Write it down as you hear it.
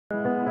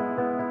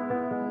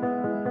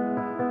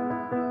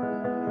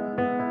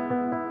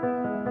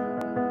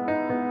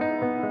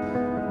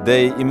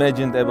They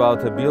imagined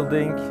about a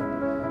building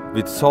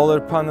with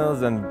solar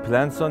panels and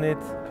plants on it.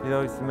 You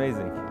know, it's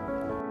amazing.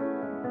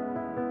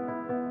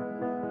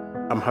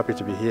 I'm happy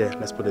to be here,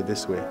 let's put it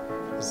this way.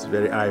 It's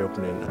very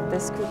eye-opening.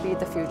 This could be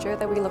the future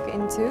that we look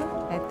into.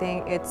 I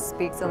think it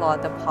speaks a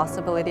lot the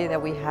possibility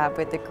that we have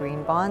with the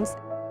green bonds.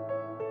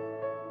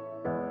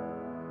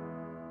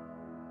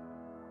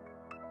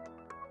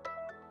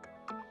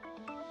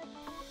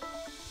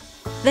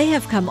 They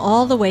have come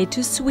all the way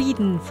to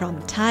Sweden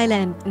from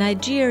Thailand,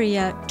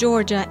 Nigeria,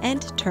 Georgia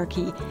and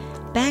Turkey,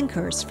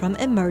 bankers from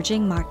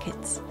emerging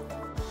markets.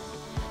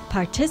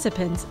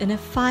 Participants in a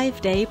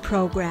 5-day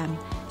program,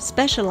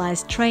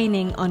 specialized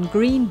training on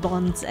green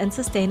bonds and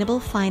sustainable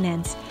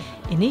finance,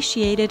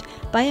 initiated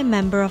by a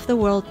member of the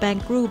World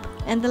Bank Group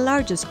and the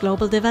largest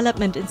global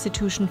development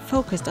institution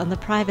focused on the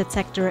private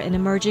sector in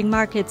emerging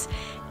markets,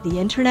 the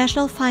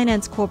International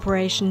Finance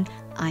Corporation,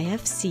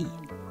 IFC.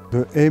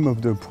 The aim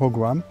of the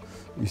program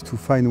is to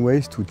find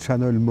ways to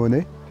channel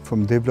money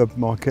from developed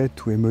markets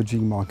to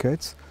emerging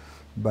markets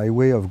by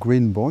way of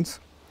green bonds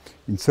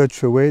in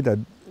such a way that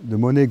the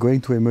money going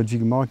to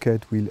emerging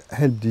markets will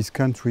help these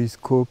countries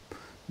cope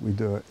with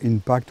the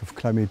impact of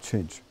climate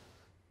change.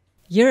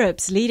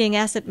 Europe's leading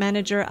asset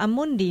manager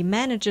Amundi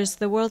manages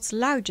the world's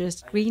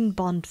largest green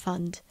bond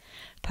fund.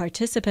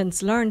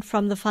 Participants learned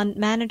from the fund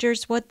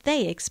managers what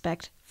they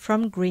expect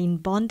from green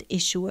bond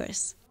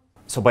issuers.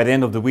 So by the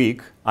end of the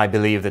week, I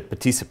believe that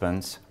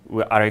participants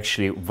are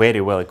actually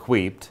very well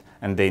equipped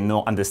and they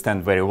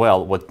understand very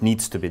well what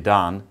needs to be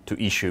done to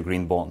issue a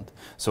green bond.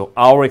 So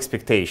our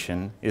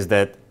expectation is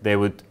that they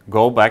would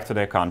go back to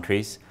their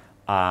countries,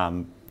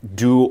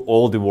 do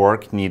all the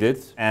work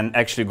needed and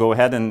actually go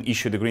ahead and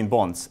issue the green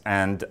bonds.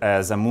 And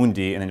as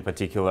Amundi, and in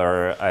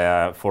particular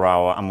for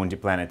our Amundi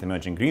Planet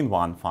Emerging Green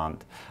Bond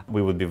Fund,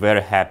 we would be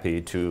very happy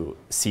to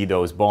see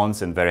those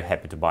bonds and very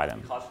happy to buy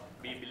them. Because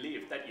we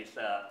believe that is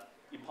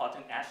an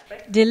important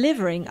aspect.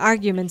 Delivering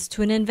arguments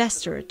to an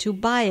investor to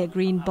buy a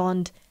green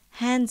bond,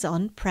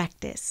 hands-on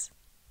practice.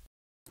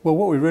 Well,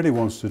 what we really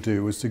wanted to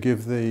do was to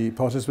give the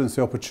participants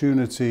the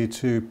opportunity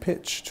to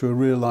pitch to a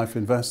real-life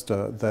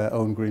investor their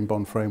own green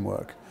bond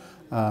framework.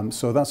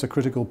 So that's a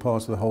critical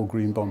part of the whole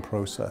green bond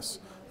process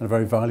and a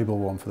very valuable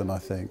one for them, I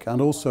think.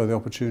 And also the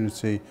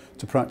opportunity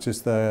to practice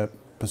their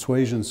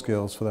persuasion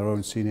skills for their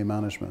own senior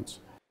management.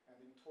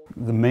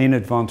 The main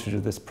advantage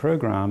of this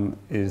program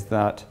is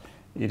that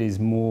it is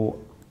more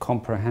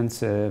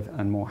comprehensive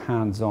and more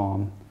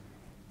hands-on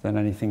than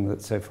anything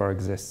that so far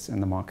exists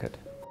in the market.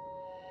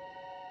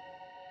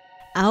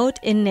 Out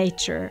in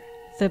nature,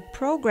 the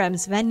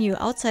program's venue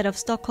outside of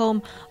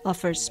Stockholm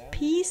offers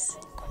peace,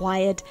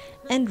 quiet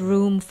and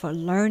room for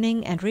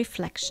learning and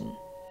reflection.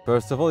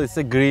 First of all, it's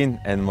a green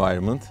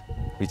environment,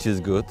 which is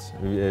good.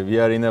 We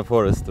are in a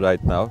forest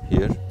right now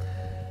here.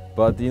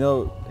 But you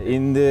know,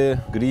 in the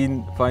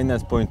green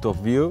finance point of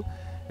view,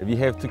 we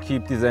have to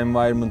keep this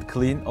environment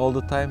clean all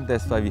the time.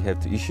 That's why we have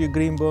to issue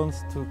green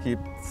bonds to keep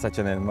such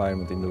an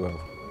environment in the world.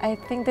 I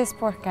think this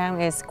program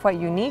is quite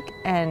unique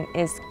and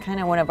is kind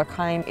of one of a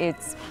kind. It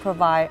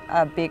provides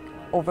a big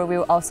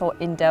overview, also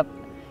in-depth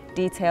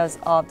details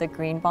of the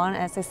green bond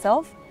as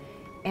itself.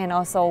 And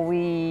also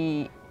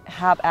we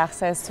have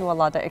access to a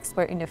lot of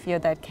experts in the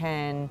field that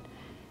can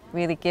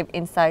really give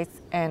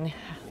insights and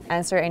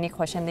answer any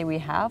question that we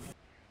have.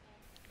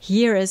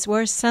 Here is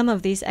where some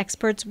of these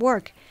experts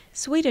work.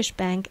 Swedish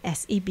bank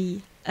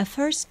SEB, a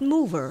first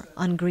mover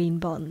on green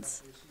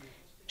bonds.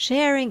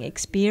 Sharing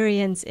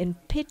experience in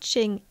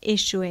pitching,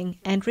 issuing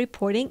and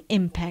reporting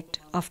impact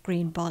of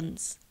green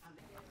bonds.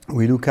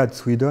 We look at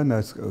Sweden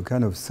as a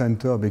kind of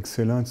center of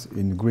excellence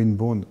in green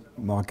bond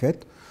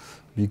market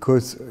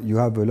because you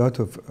have a lot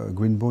of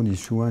green bond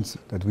issuance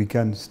that we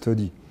can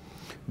study.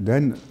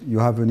 Then you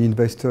have an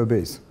investor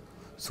base.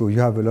 So you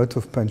have a lot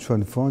of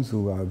pension funds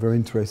who are very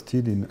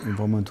interested in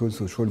environmental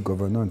social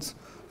governance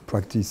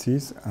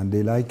practices and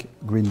they like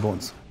green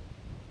bonds.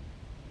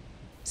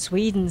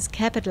 Sweden's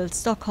capital,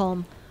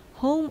 Stockholm,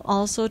 home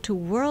also to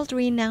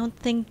world-renowned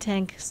think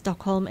tank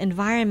Stockholm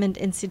Environment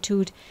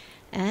Institute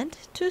and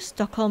to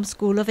Stockholm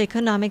School of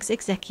Economics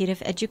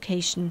Executive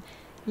Education,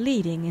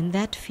 leading in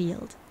that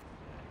field.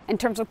 In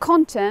terms of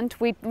content,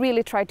 we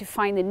really try to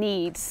find the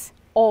needs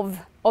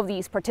of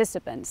these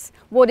participants.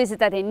 What is it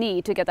that they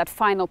need to get that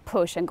final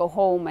push and go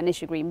home and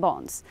issue green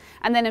bonds?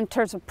 And then in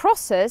terms of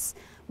process,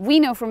 we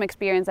know from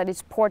experience that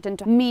it's important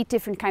to meet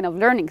different kind of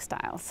learning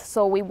styles.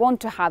 So we want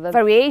to have a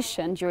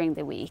variation during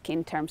the week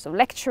in terms of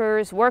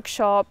lectures,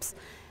 workshops,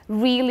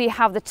 really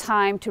have the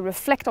time to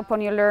reflect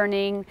upon your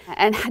learning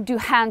and do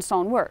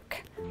hands-on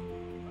work.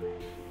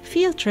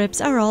 Field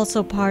trips are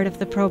also part of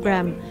the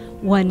program.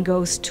 One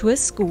goes to a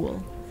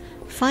school.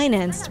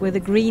 Financed with a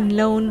green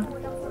loan,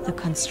 the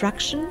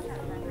construction,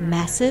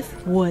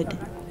 massive wood.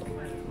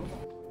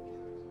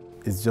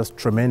 It's just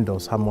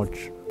tremendous how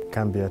much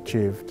can be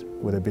achieved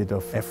with a bit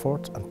of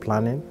effort and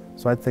planning.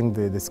 So I think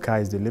the sky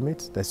is the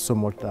limit. There's so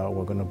much that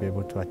we're going to be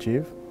able to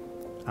achieve.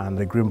 And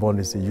the green bond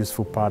is a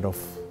useful part of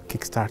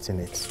kickstarting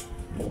it.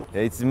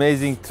 It's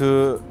amazing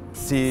to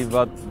see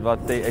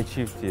what they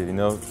achieved here, you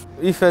know.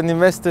 If an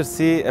investor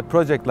see a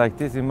project like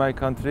this in my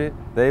country,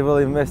 they will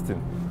invest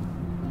in,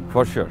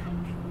 for sure.